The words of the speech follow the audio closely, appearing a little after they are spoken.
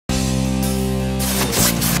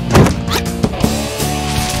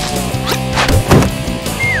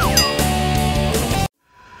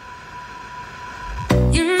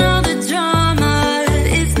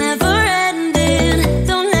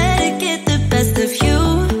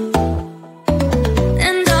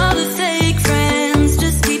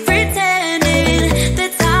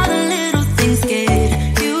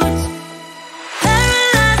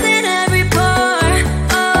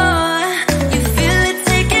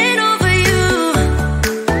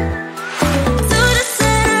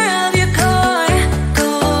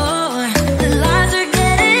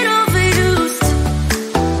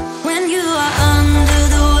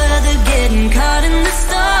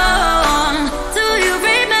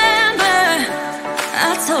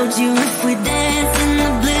told you if we dance in the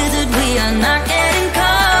blizzard, we are not getting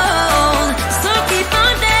cold. So keep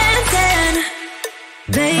on dancing,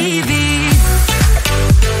 baby.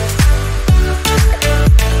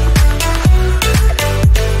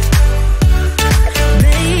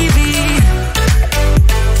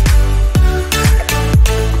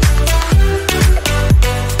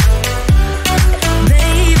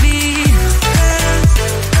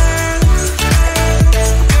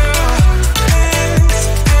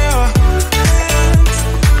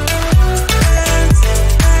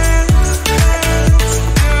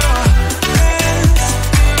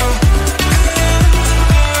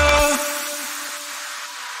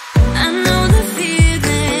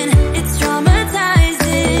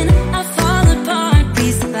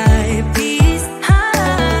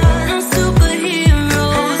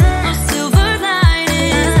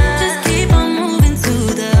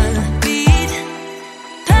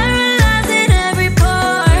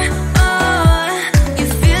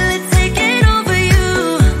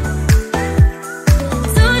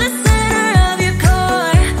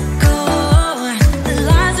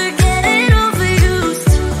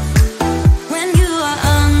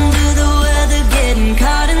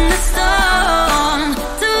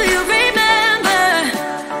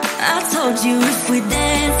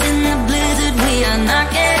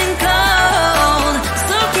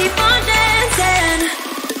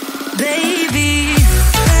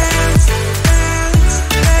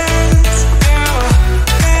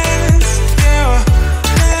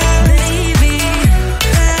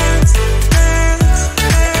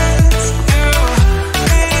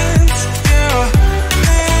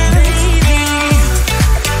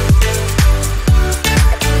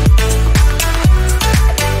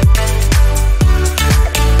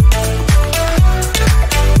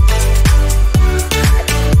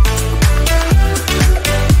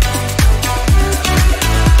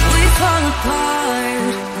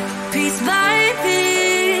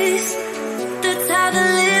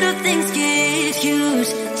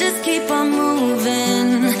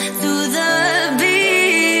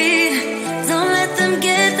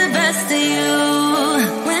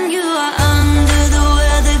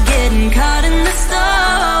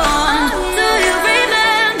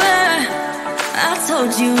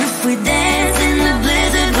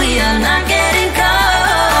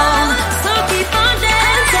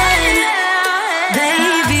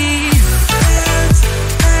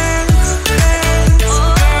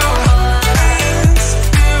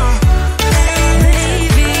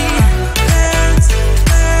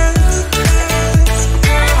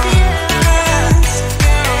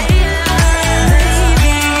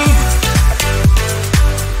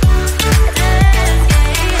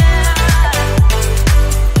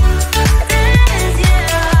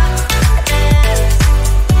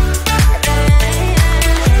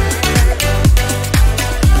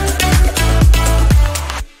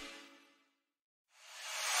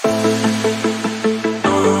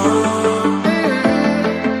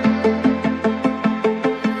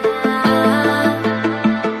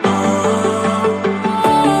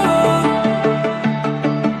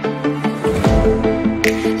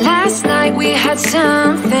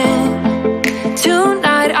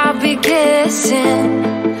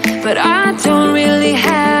 But I don't really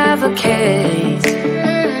have a case.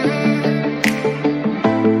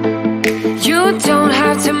 You don't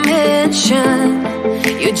have to mention,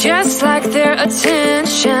 you just like their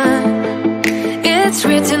attention. It's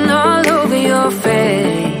written all over your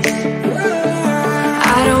face.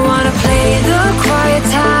 I don't wanna play the quiet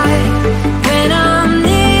type when I'm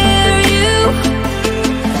near you,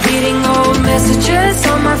 reading old messages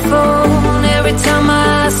on my phone every time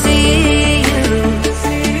I see you.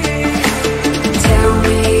 Tell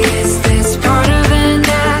me, is this part of an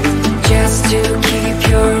act, just to keep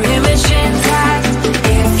your image intact?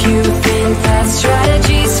 If you think that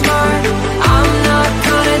strategy's smart, I'm not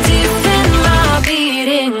gonna defend my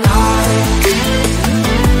beating heart.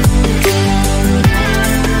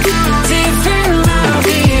 Defend my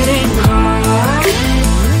beating heart.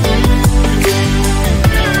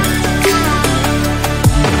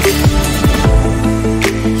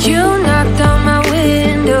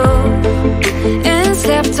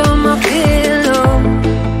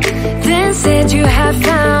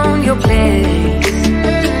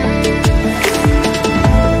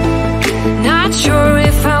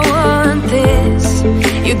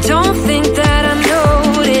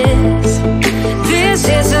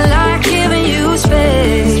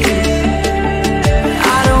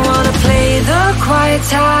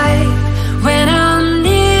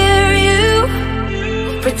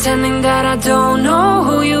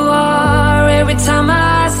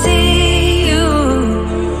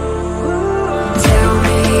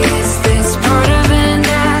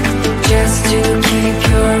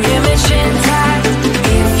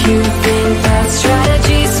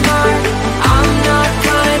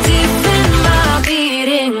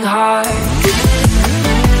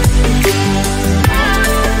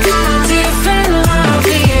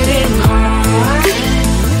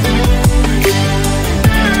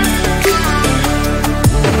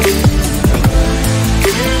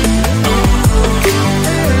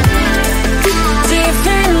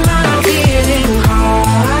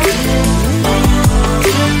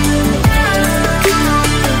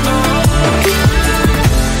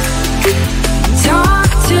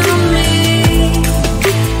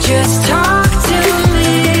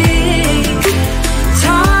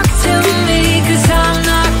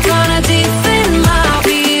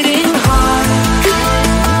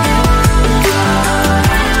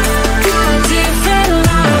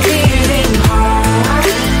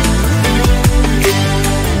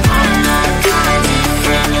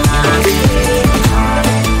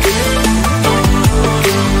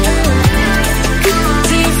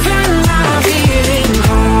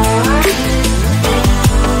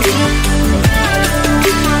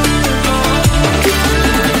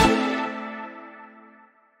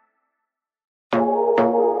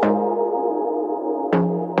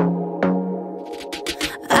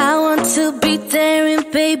 to be there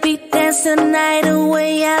and baby dance the night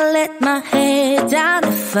away. I let my head down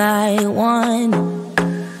if I won.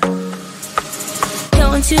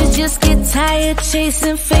 Don't you just get tired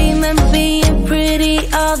chasing fame and being pretty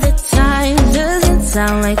all the time? Doesn't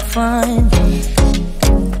sound like fun.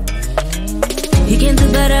 You can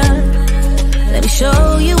do better. Let me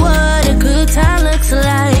show you what a good time looks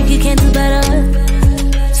like. You can do better,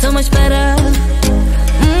 so much better.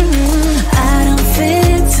 I don't fit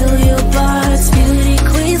into your box. Beauty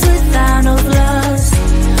queens without no flaws.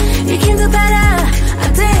 You can do better. I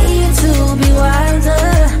dare you to be wilder.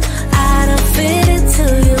 I don't fit into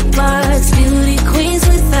your box. Beauty queens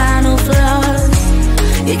without no flaws.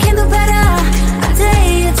 You can do better. I dare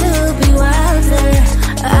you to be wilder.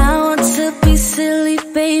 I want to be silly,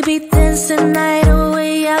 baby, dance the night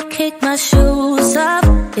away. I'll kick my shoes off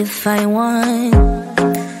if I want.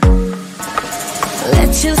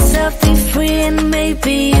 Let yourself be free and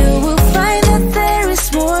maybe you will find that there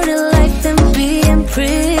is more to life than being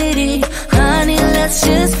pretty. Honey, let's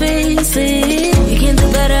just face it. You can do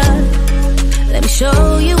better. Let me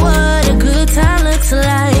show you what a good time looks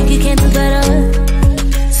like. You can do better,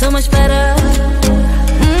 so much better.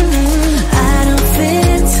 I don't fit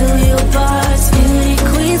into your box. Beauty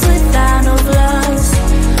queens without no flaws.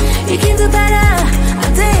 You can do better. I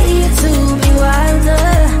dare you to be wilder.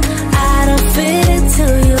 I don't fit into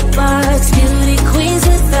your box. Beauty queens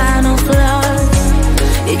without no flaws.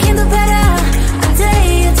 You can do better. I dare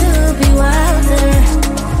you to be wilder.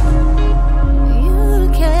 You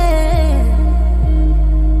can.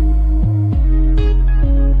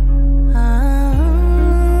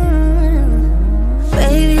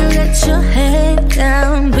 Baby, let your head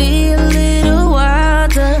down. Be a little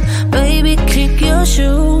wilder. Baby, kick your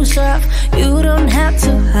shoes off. You don't have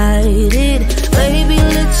to hide it. Baby,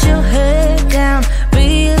 let your head down.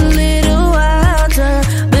 Be a little wilder.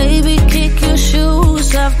 Baby, kick your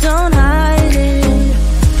shoes off. Don't hide it.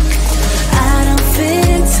 I don't fit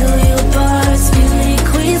into your box. Beauty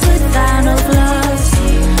queens without no flaws.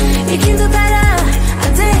 You can do better. I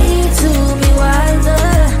dare you to be wilder.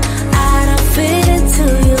 I don't fit into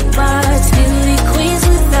your box. Beauty queens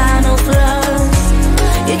without no flaws.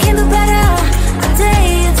 You can do better. I dare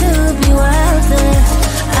you to be wilder.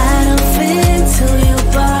 I don't fit into your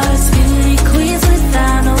box. Beauty queens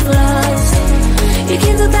without no flaws. You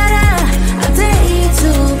can do better. I dare you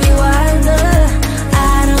to be wilder.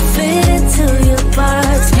 I don't fit into your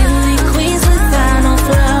box. Beauty queens without no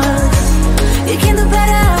flaws. You can do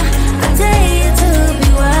better. I dare you to be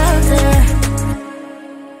wilder.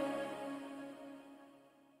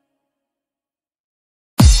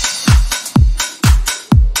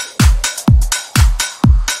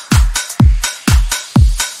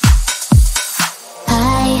 I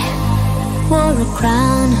wore a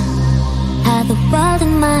crown, had the world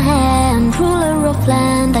in my hand, ruler of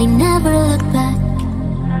land. I never looked back.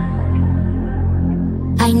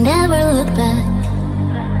 I never looked back.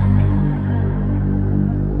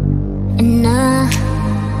 And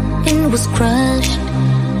nothing was crushed.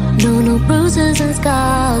 No bruises and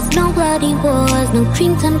scars, no bloody wars, no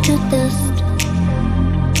dream turned to dust.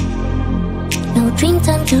 No dream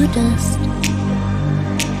turned to dust.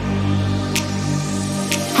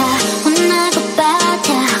 I will never back,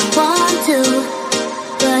 I want to,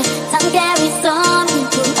 but some get